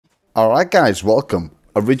Alright guys, welcome.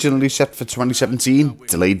 Originally set for 2017,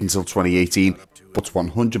 delayed until 2018, but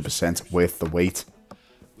 100% worth the wait.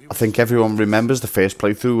 I think everyone remembers the first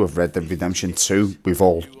playthrough of Red Dead Redemption 2. We've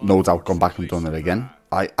all no doubt gone back and done it again.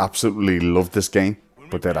 I absolutely love this game,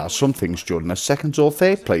 but there are some things during the second or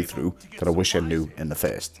third playthrough that I wish I knew in the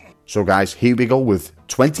first. So guys, here we go with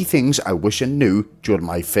 20 things I wish I knew during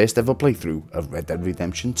my first ever playthrough of Red Dead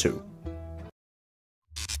Redemption 2.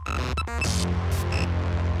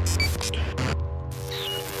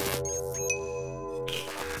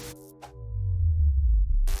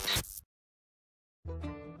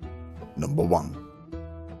 Number 1.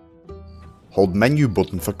 Hold menu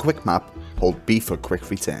button for quick map, hold B for quick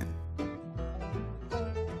return.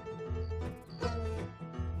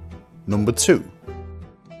 Number 2.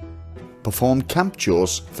 Perform camp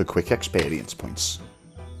chores for quick experience points.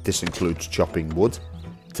 This includes chopping wood,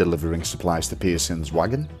 delivering supplies to Pearson's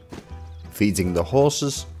wagon, feeding the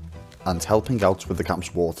horses, and helping out with the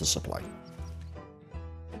camp's water supply.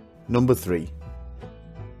 Number 3.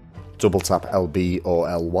 Double tap LB or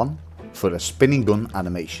L1 for a spinning gun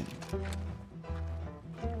animation.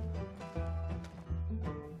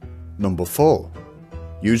 Number 4.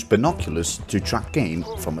 Use binoculars to track game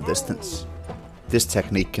from a distance. This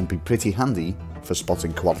technique can be pretty handy for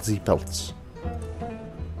spotting quality pelts.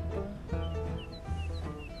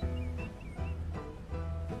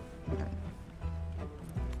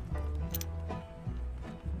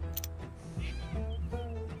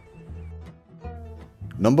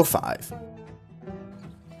 Number 5.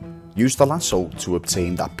 Use the lasso to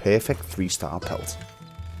obtain that perfect 3-star pelt.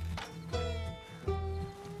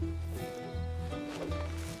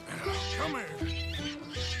 Come here.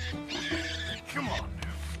 Come on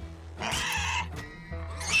now.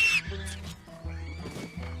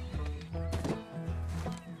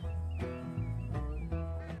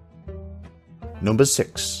 Number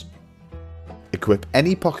 6. Equip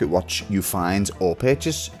any pocket watch you find or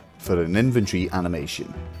purchase for an inventory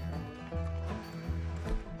animation.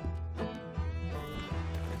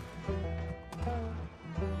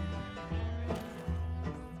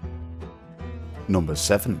 Number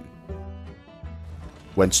 7.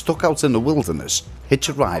 When stuck out in the wilderness, hitch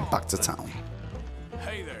a ride back to town.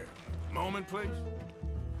 Hey there. Moment, please.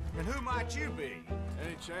 And who might you be?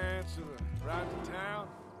 Any chance of a ride to town?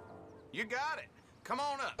 You got it. Come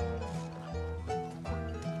on up.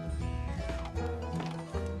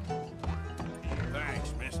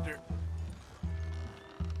 Thanks, mister.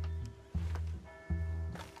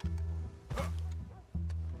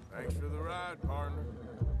 Thanks for the ride, partner.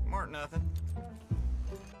 Weren't nothing.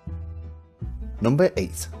 Number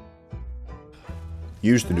 8.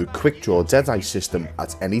 Use the new quick draw deadeye system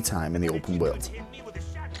at any time in the open world. Hit me with a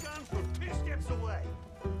shotgun from 2 steps away.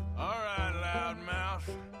 All right, loudmouth.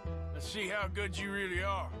 Let's see how good you really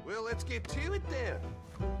are. Well, let's get to it then.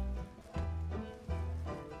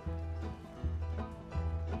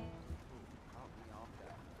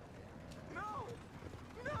 No!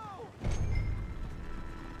 No!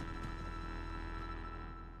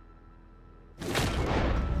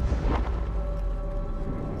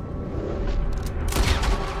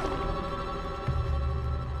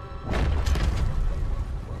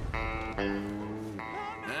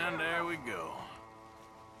 And there we go.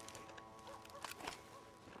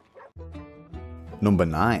 Number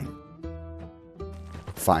 9.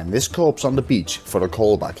 Find this corpse on the beach for a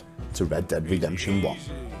callback to Red Dead Redemption 1.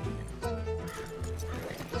 Easy.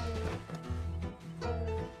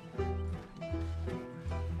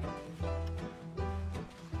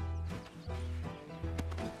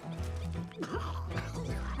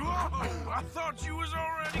 Whoa, I thought you was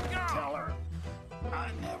already gone. Tell her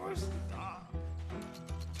I never stop.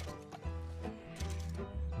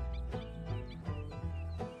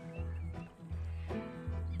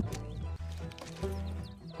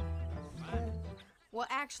 Well,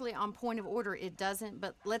 actually, on point of order, it doesn't,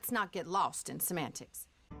 but let's not get lost in semantics.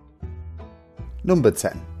 Number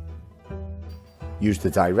 10. Use the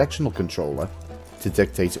directional controller to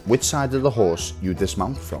dictate which side of the horse you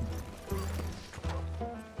dismount from.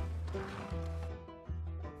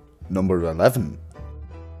 Number 11.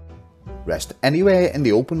 Rest anywhere in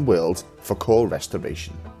the open world for core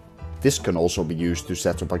restoration. This can also be used to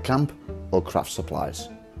set up a camp or craft supplies.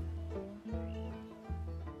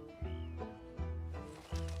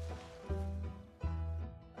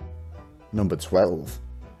 Number 12.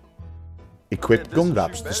 Equip gun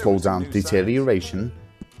wraps to slow down deterioration,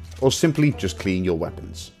 or simply just clean your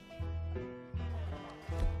weapons.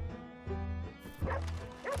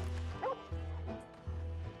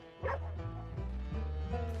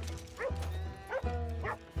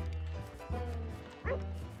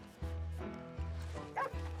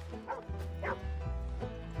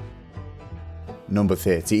 Number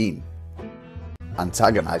 13.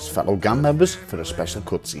 Antagonise fellow gang members for a special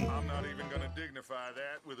cutscene. I'm not even gonna dignify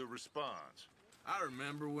that with a response. I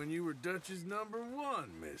remember when you were Dutch's #1,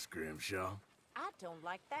 Miss Grimshaw. I don't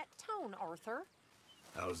like that tone, Arthur.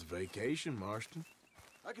 How's the vacation, Marston?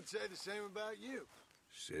 I could say the same about you.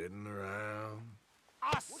 Sitting around.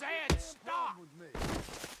 I said stop!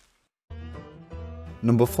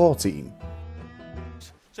 Number 14.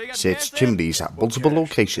 Search chimneys at multiple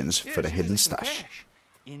locations for a hidden stash.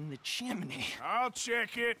 In the chimney. I'll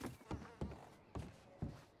check it.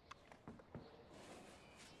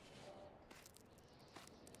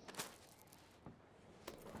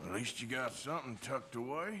 At least you got something tucked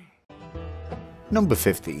away. Number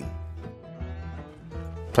 15.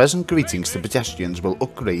 Present greetings to pedestrians will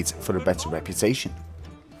upgrade for a better reputation.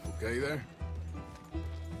 Okay there?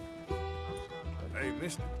 Hey,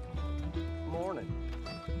 mister. Morning.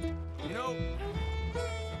 You know,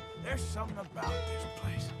 there's something about this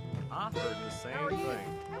place. I heard the same thing.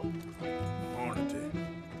 Morning to you.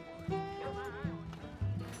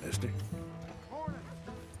 Mister?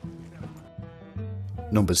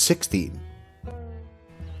 Number 16.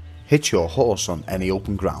 Hitch your horse on any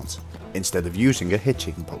open ground instead of using a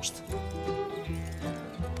hitching post.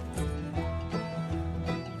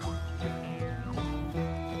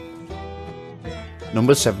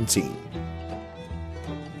 Number 17.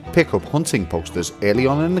 Pick up hunting posters early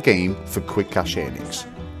on in the game for quick cash earnings.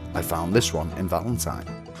 I found this one in Valentine.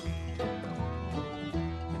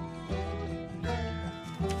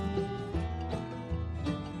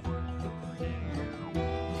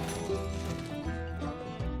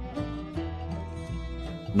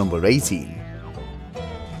 Number 18.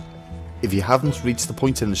 If you haven't reached the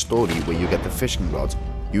point in the story where you get the fishing rod,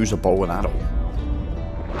 use a bow and arrow.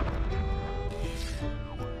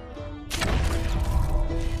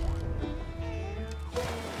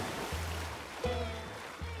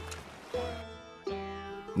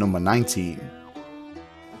 Number 19.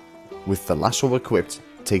 With the lasso equipped,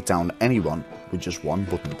 take down anyone with just one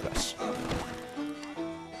button press.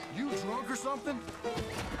 You drunk or something?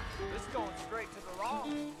 This going straight to the law.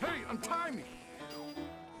 Hey, untie me!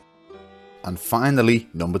 And finally,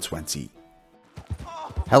 number 20.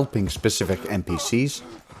 Helping specific NPCs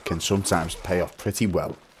can sometimes pay off pretty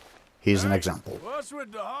well. Here's an example. What's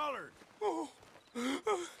with the holler?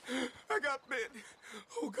 I got bit.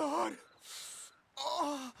 Oh, God.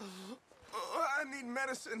 Oh, I need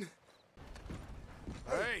medicine.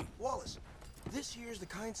 Hey, Wallace, this here's the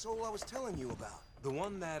kind soul I was telling you about. The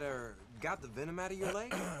one that, got the venom out of your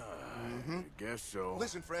leg? I guess so.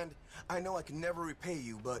 Listen, friend, I know I can never repay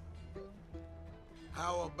you, but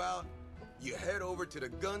how about you head over to the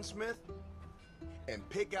gunsmith and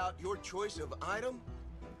pick out your choice of item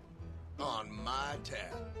on my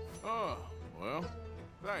tab? Oh, well,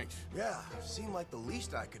 thanks. Yeah, seemed like the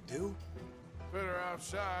least I could do. Fitter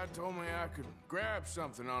outside told me I could grab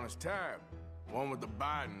something on his tab. One with the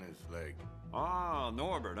bite in his leg. Ah,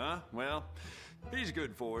 Norbert, huh? Well, he's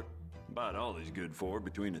good for it. About all he's good for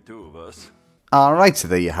between the two of us. Alright, so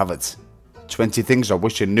there you have it. 20 things I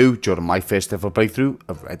wish I knew during my first ever playthrough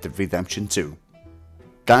of Red Dead Redemption 2.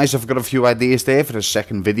 Guys, I've got a few ideas there for a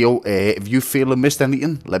second video. If you feel I missed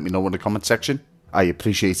anything, let me know in the comment section. I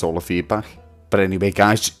appreciate all the feedback. But anyway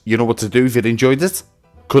guys, you know what to do if you enjoyed it.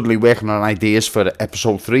 Currently working on ideas for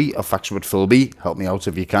episode 3 of Facts with Filbee. Help me out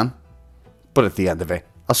if you can. But at the end of it,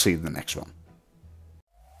 I'll see you in the next one.